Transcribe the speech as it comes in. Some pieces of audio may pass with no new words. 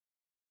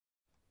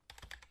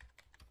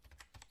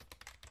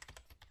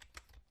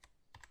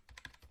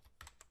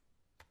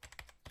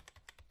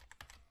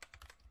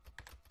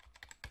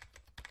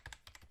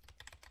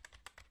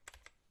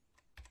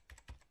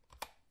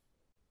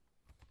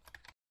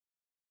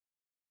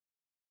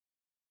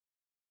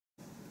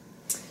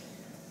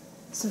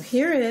So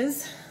here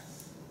is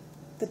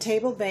the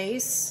table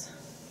base.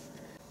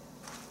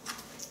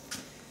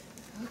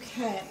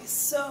 Okay,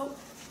 so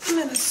I'm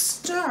going to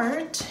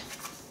start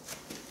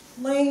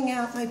laying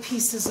out my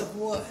pieces of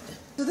wood.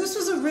 So this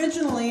was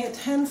originally a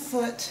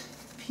 10-foot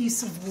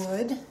piece of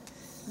wood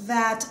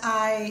that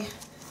I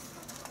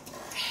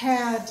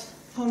had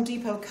Home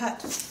Depot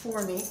cut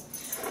for me.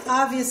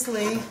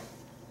 Obviously,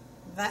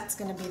 that's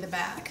going to be the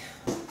back.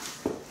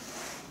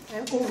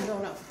 And, oh,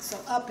 no. So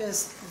up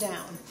is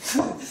down,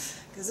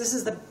 because this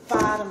is the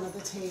bottom of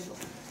the table.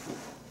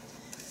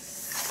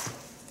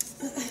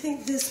 I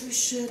think this we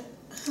should,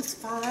 that's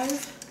 5.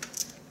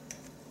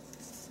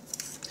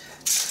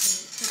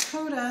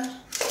 Dakota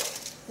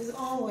is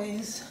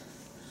always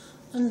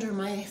under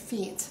my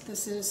feet.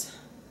 This is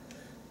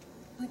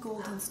my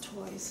Golden's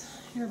toys.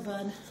 Here,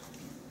 bud.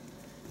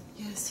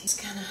 Yes, he's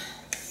gonna,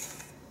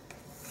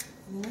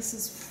 and this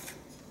is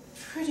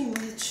pretty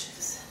much,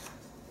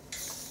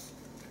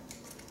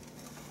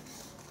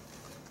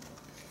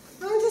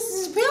 oh, this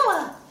is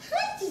Bella.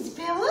 Hi, this is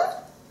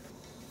Bella.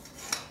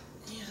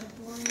 Yeah,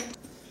 boy.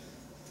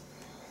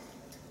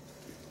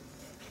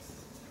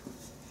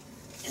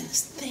 And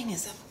this thing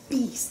is a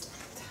beast.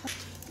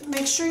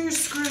 Make sure your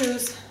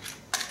screws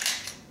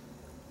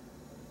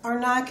are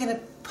not going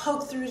to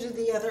poke through to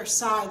the other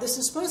side. This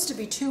is supposed to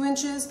be 2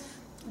 inches,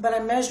 but I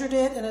measured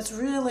it and it's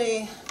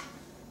really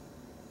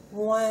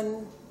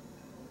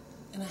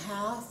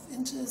 1.5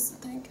 inches, I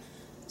think.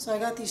 So I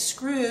got these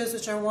screws,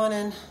 which are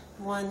 1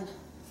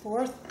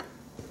 1/4.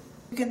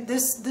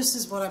 This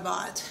is what I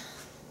bought.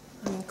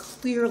 I mean,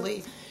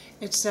 clearly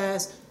it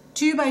says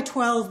 2 by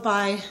 12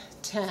 by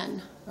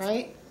 10,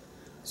 right?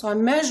 So I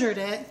measured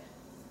it,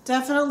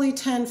 definitely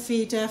 10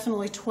 feet,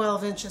 definitely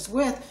 12 inches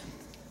width,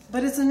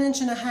 but it's 1.5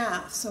 inches.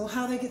 So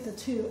how they get the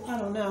 2, I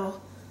don't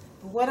know.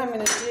 But what I'm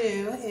going to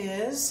do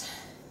is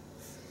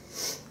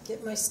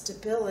get my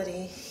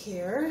stability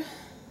here,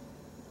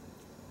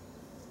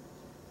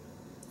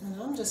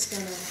 and I'm just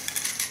going to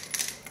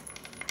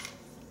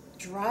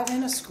drive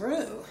in a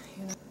screw,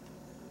 you know.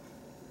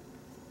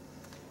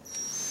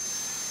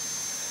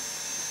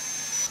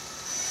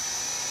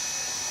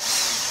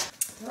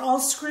 They're all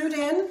screwed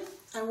in.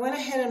 I went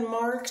ahead and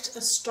marked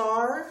a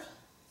star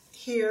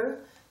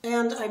here,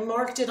 and I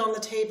marked it on the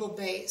table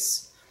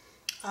base.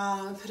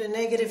 Put a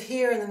negative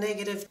here and the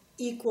negative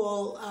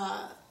equal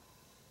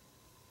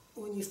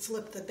when you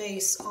flip the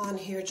base on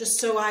here, just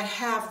so I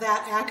have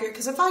that accurate.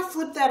 Because if I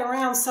flip that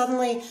around,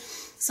 suddenly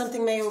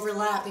something may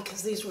overlap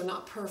because these were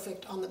not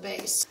perfect on the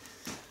base.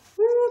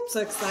 Woo,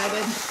 so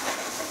excited.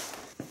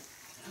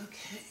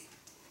 Okay.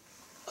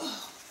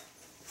 Oh.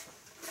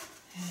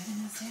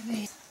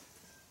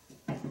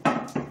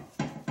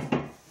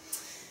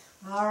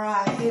 All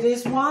right, it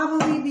is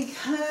wobbly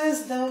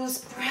because those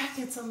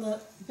brackets on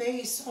the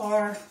base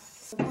are,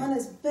 one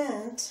is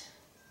bent.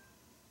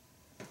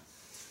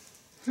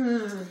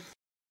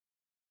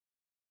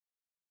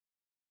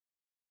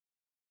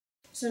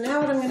 So now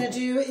what I'm going to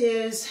do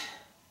is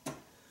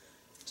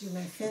do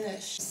my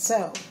finish.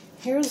 So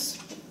here's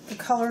the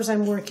colors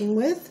I'm working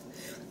with.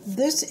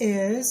 This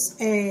is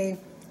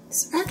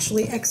it's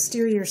actually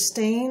exterior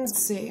stains.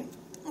 Let's see,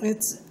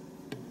 it's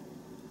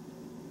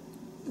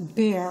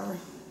Bare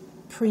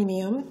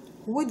Premium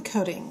wood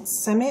coating,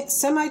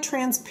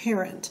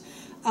 semi-transparent.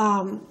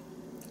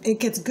 It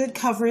gets good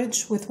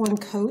coverage with one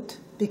coat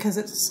because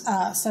it's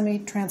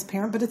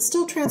semi-transparent, but it's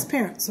still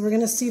transparent. So we're going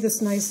to see this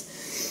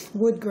nice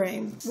wood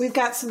grain. We've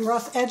got some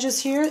rough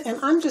edges here, and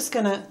I'm just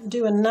going to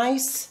do a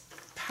nice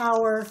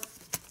power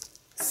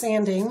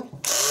sanding.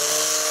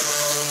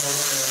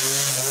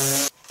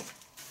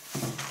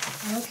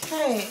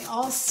 Okay,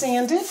 all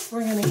sanded.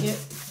 We're going to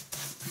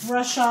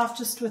brush off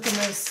just with a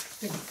nice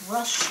big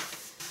brush.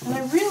 And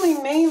I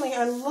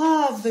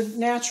love the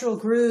natural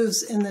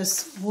grooves in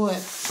this wood.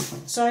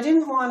 So I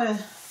didn't want to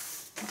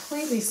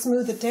completely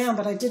smooth it down,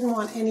 but I didn't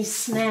want any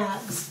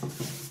snags.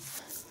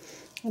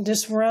 I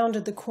just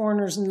rounded the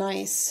corners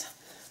nice.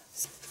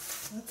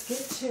 Let's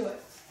get to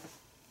it.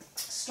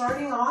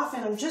 Starting off,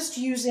 and I'm just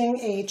using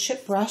a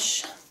chip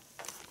brush.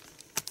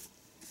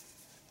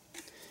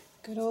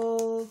 Good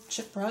old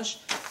chip brush.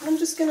 I'm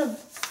just going to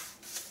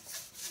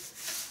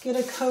get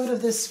a coat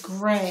of this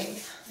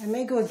gray. I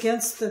may go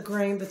against the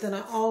grain, but then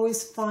I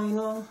always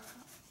final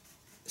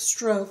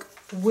stroke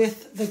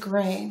with the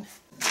grain.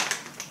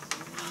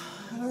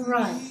 All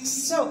right,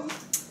 so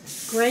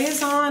gray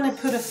is on. I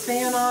put a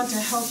fan on to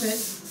help it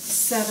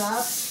set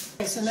up.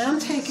 Okay, so now I'm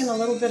taking a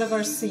little bit of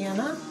our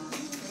sienna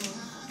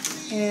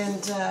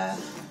and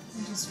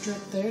just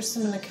drip there. So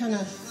I'm going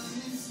to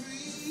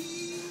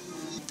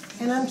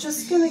and I'm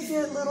just going to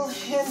get little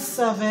hints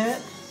of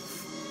it.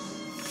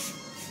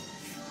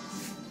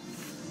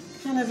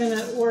 Kind of in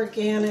an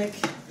organic,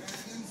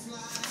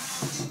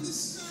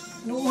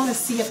 I don't want to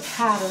see a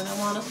pattern, I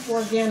want an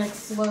organic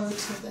flow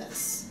to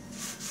this.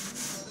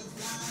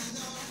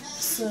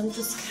 So I'm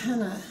just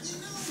kind of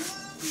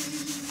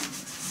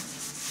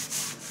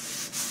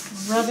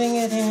rubbing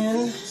it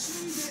in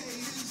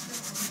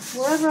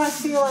wherever I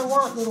feel I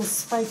want little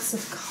spikes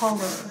of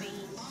color.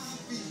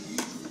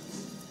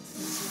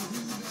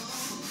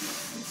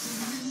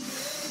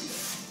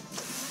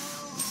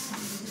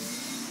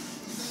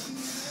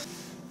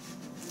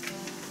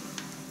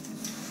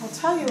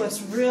 tell you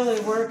what's really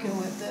working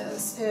with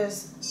this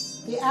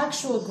is the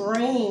actual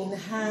grain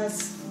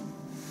has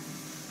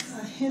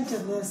a hint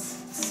of this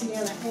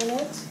sienna in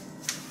it.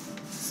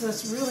 So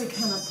it's really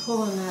kind of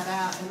pulling that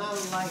out, and I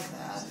like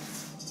that.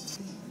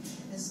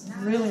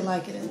 I really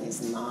like it in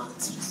these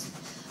knots. Just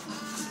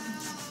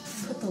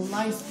put the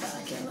life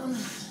back in them.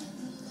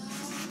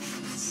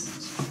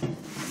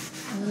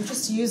 And I'm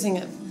just using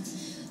a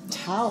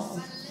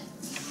towel.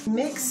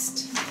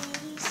 Mixed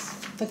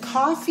the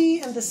coffee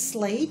and the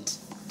slate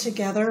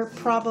together,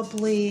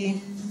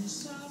 probably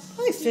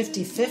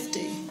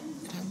 50-50.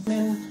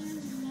 And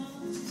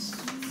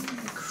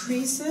the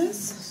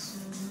creases,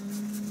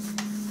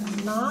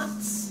 the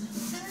knots.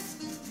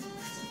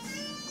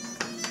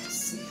 Let's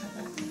see how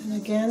that, and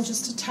again,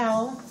 just a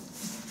towel.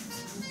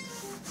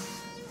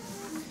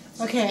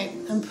 Okay,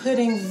 I'm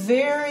putting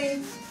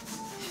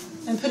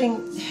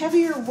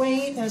heavier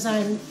weight as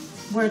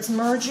where it's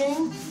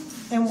merging,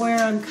 and where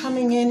I'm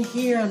coming in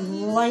here,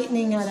 I'm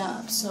lightening it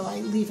up, so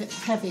I leave it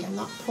heavy. I'm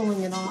not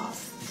pulling it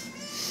off.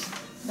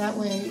 That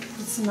way,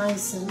 it's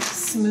nice and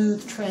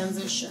smooth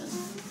transition.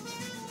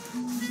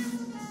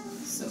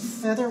 So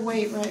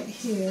featherweight right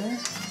here.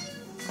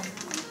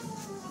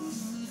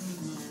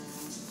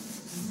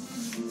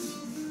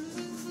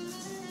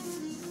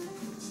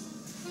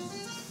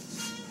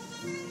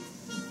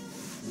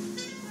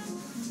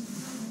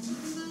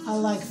 I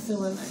like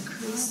filling that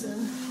crease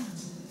in.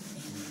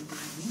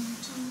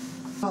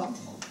 Oh,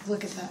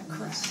 look at that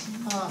crap.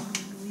 Oh,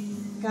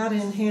 gotta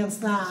enhance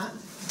that.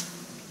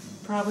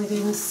 Probably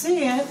didn't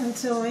see it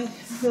until I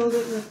filled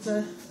it with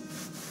the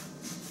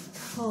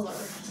color.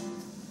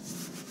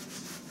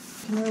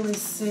 You can really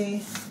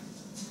see.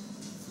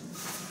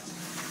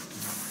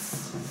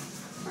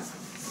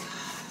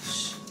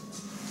 Gosh.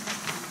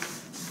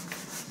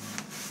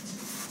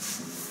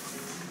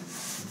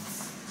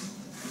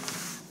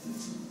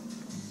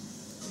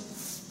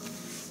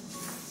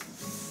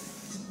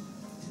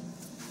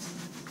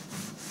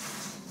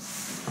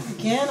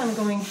 Again, I'm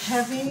going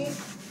heavy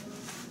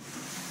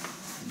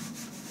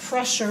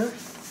pressure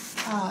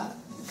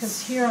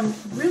because here I'm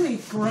really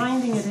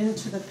grinding it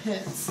into the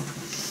pits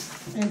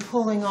and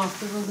pulling off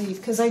the relief,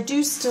 because I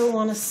do still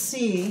want to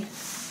see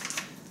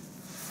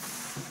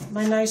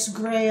my nice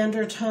gray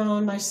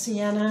undertone, my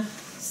sienna.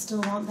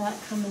 Still want that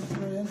coming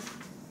through.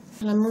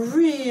 And I'm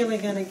really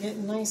going to get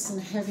nice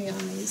and heavy on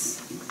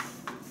these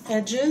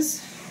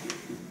edges.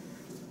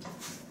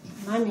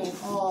 I mean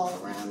all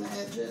around the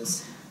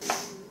edges.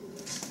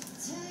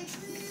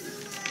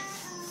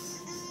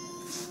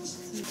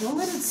 Don't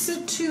let it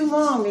sit too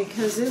long,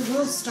 because it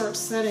will start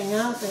setting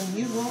up and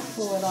you won't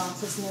pull it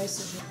off as nice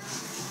as you.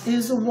 It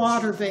is a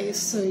water base,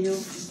 so you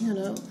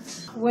know,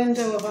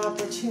 window of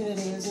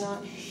opportunity is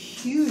not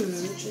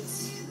huge.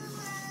 It's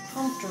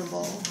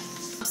comfortable.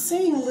 I'm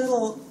seeing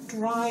little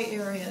dry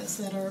areas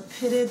that are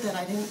pitted that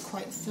I didn't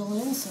quite fill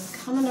in, so I'm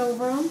coming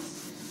over them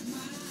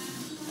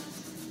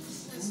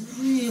and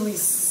really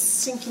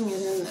sinking it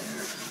in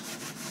there.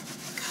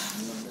 God,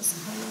 I love this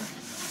color.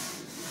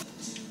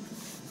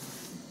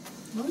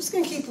 I'm just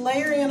going to keep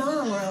layering it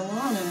on where I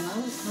want it.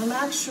 I'm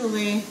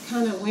actually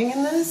kind of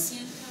winging this,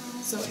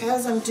 so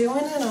as I'm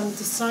doing it, I'm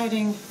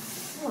deciding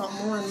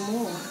more and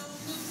more.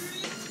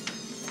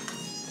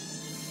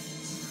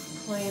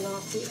 Playing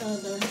off the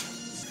other.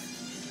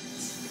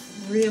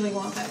 Really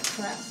want that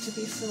crack to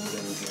be filled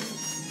in here.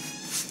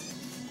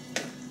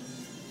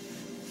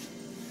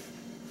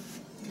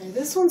 Okay,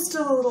 this one's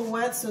still a little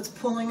wet, so it's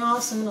pulling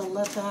off, so I'm going to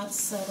let that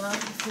set up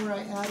before I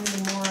add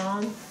any more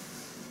on.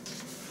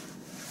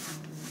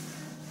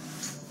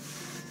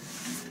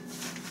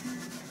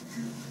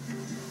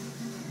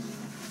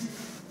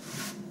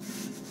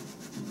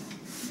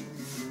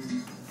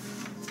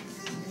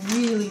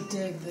 Really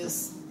dig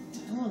this.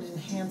 I want to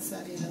enhance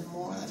that even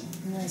more. That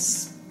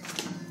nice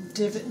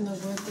divot in the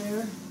wood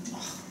there.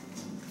 Oh,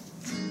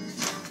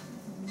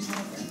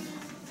 love it.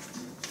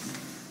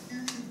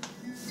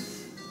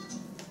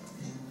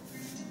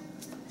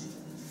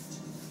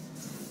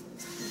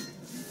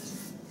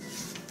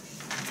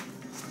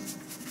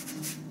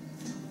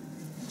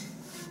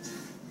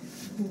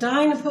 I'm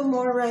dying to put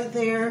more right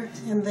there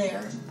and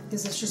there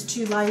because it's just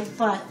too light,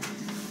 but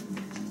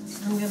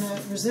I'm going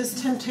to resist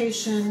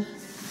temptation.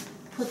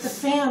 Put the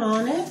fan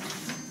on it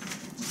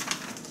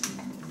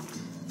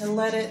and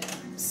let it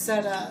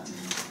set up,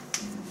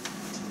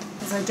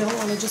 because I don't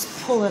want to just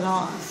pull it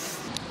off.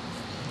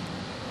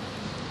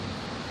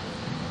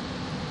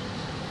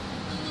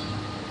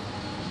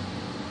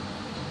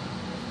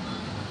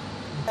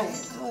 Okay,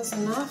 that was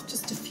enough,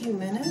 just a few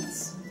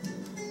minutes.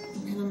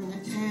 And I'm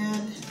going to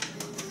add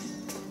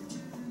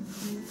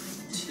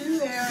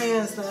 2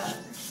 areas that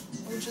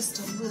are just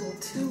a little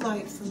too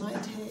light for my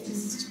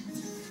taste.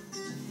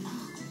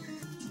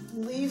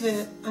 Leave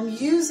it. I'm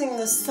using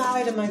the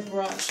side of my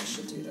brush. I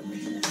should do it over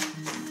here.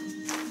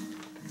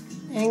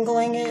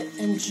 Angling it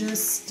and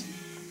just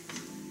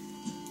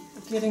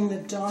getting the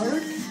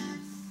dark.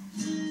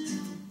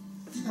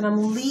 And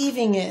I'm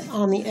leaving it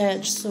on the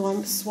edge, so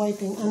I'm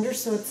swiping under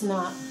so it's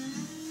not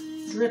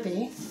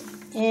drippy.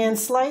 And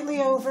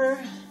slightly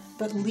over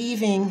but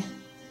leaving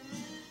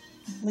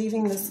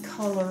this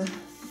color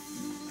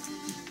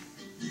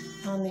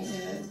on the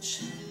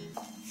edge.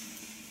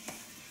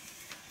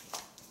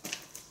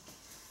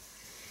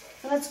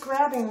 And it's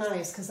grabbing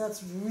nice because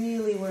that's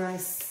really where I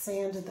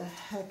sanded the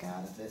heck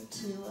out of it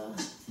to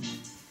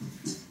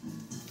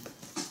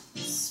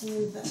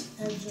smooth that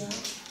edge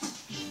out.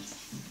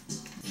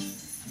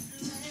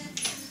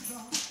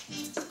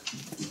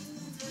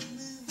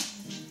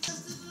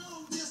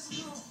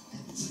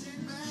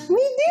 What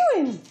are you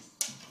doing?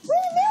 What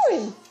are you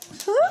doing?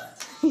 Huh?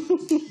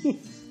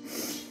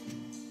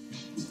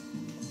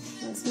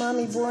 Is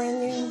mommy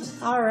boring you?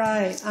 All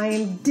right, I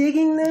am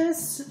digging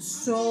this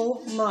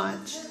so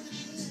much.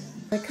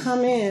 I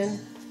come in,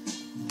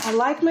 I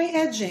like my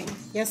edging.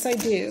 Yes, I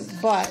do,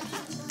 but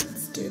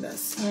let's do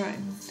this. All right.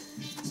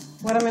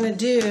 What I'm going to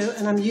do,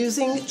 and I'm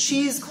using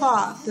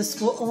cheesecloth. This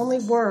will only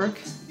work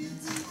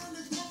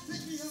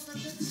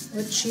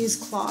with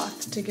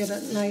cheesecloth to get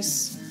a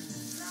nice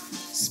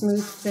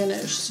smooth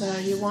finish. So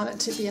you want it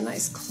to be a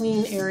nice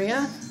clean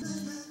area.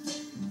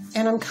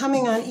 And I'm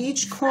coming on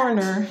each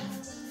corner.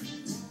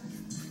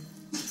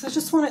 So I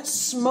just want it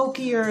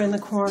smokier in the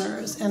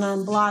corners, and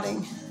I'm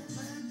blotting.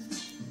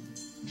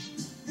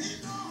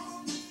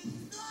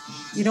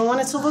 You don't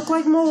want it to look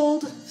like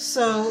mold,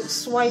 so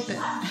swipe it.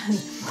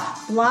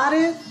 Blot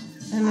it,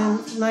 and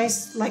then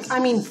nice,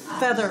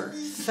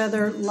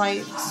 feather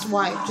light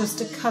swipe, just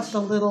to cut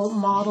the little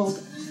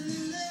mottled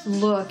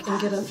look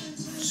and get a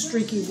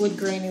streaky wood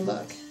grainy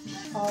look.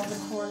 All the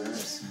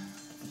corners.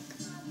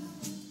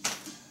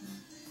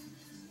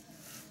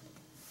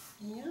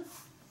 Yeah,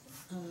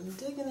 I'm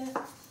digging it.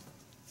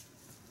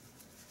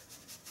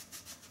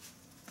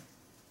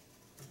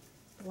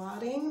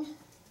 Blotting.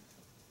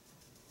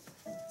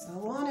 So I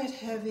want it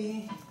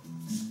heavy,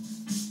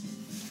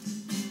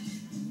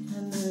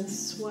 and then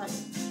swipe.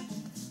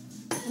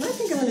 And I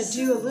think I'm going to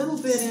do a little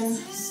bit in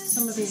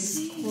some of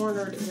these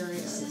cornered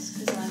areas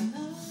because I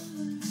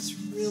just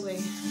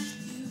really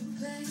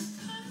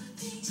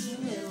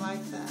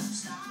like that.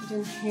 It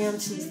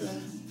enhances the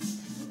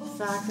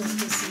fact that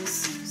this is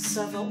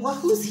several. Well,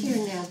 who's here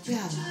now?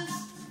 Bella.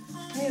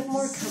 We have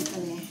more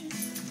company.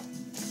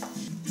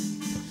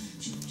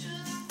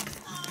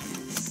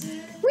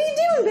 What are you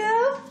doing,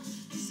 Belle?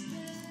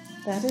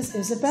 That is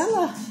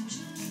Isabella.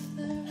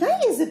 Hi,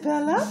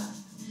 Isabella.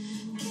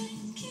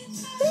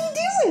 What are you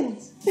doing?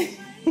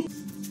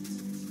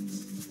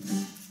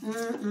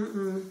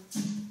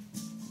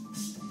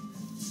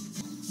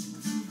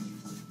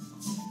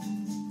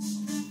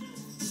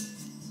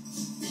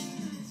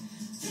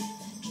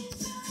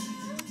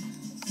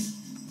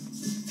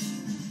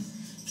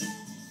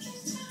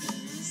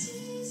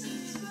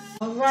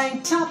 All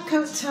right, top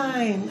coat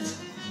time.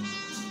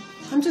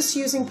 I'm just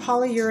using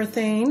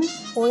polyurethane,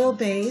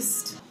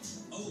 oil-based,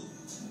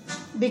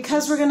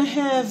 because we're going to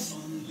have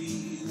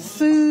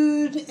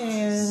food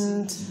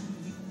and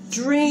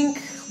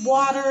drink,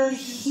 water,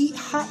 heat,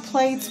 hot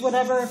plates,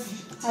 whatever.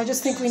 I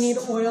just think we need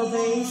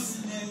oil-based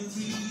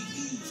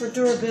for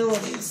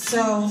durability.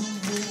 So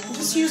I'm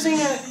just using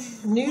a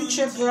new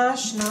chip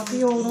brush, not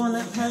the old one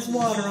that has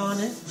water on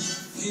it.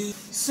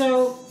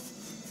 So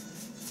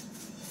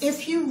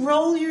if you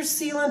roll your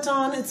sealant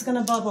on, it's going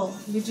to bubble.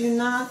 You do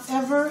not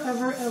ever,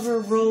 ever, ever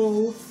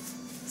roll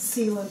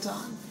sealant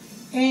on.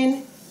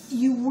 And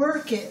you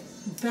work it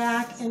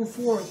back and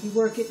forth. You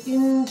work it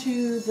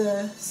into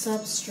the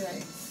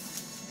substrate.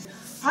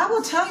 I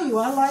will tell you,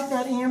 I like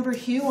that amber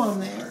hue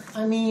on there.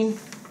 I mean,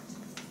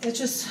 it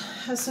just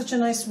has such a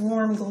nice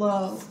warm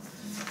glow.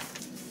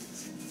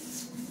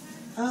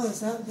 Oh, does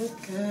that look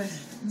good?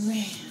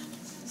 Man.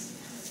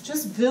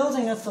 Just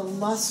building up the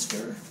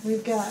luster.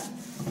 We've got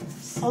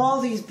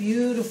all these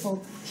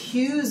beautiful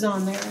hues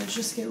on there. It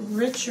just get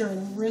richer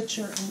and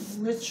richer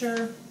and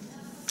richer.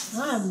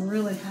 I'm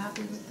really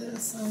happy with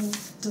this. I'm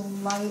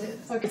delighted.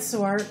 Okay,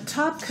 so our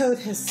top coat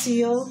has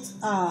sealed,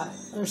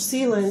 or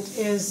sealant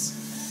is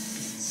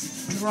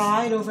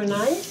dried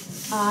overnight.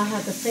 I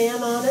had the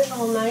fan on it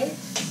all night.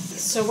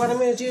 So what I'm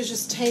going to do is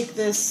just take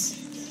this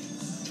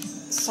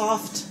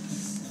soft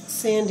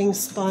sanding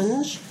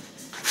sponge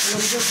and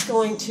I'm just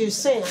going to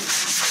sand.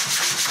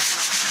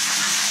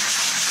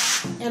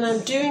 And I'm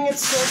doing it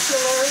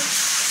circular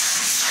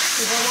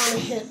because I want to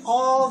hit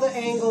all the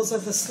angles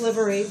of the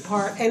slivery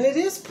part. And it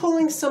is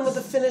pulling some of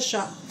the finish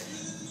up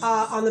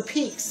on the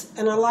peaks,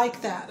 and I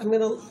like that. I'm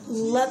going to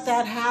let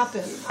that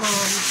happen.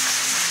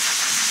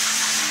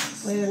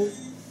 And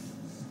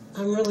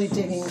I'm really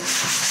digging it.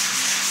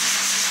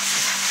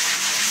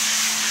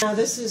 Now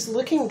this is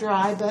looking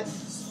dry, but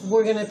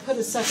we're going to put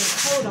a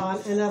second coat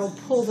on, and that'll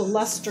pull the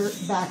luster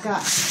back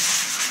up.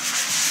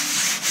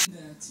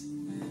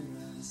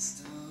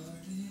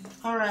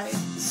 All right,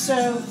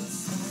 so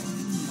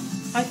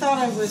I thought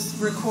I was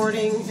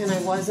recording and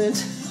I wasn't.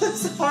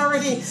 It's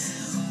already,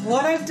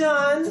 what I've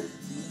done,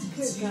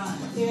 good God,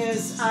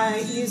 is I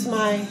use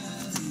my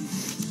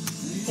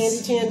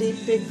handy dandy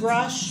big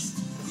brush.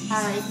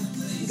 I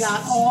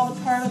got all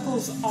the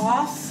particles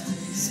off,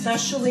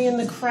 especially in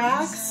the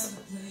cracks.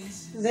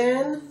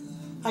 Then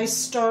I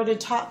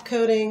started top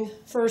coating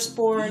first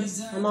board.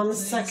 I'm on the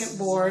second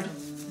board.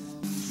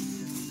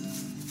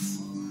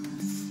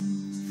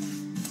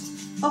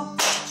 Oh,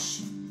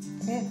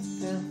 okay,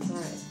 yeah, all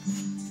right.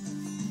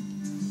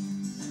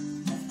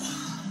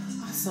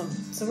 Awesome.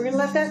 So we're gonna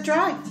let that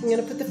dry. I'm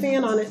gonna put the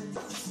fan on it.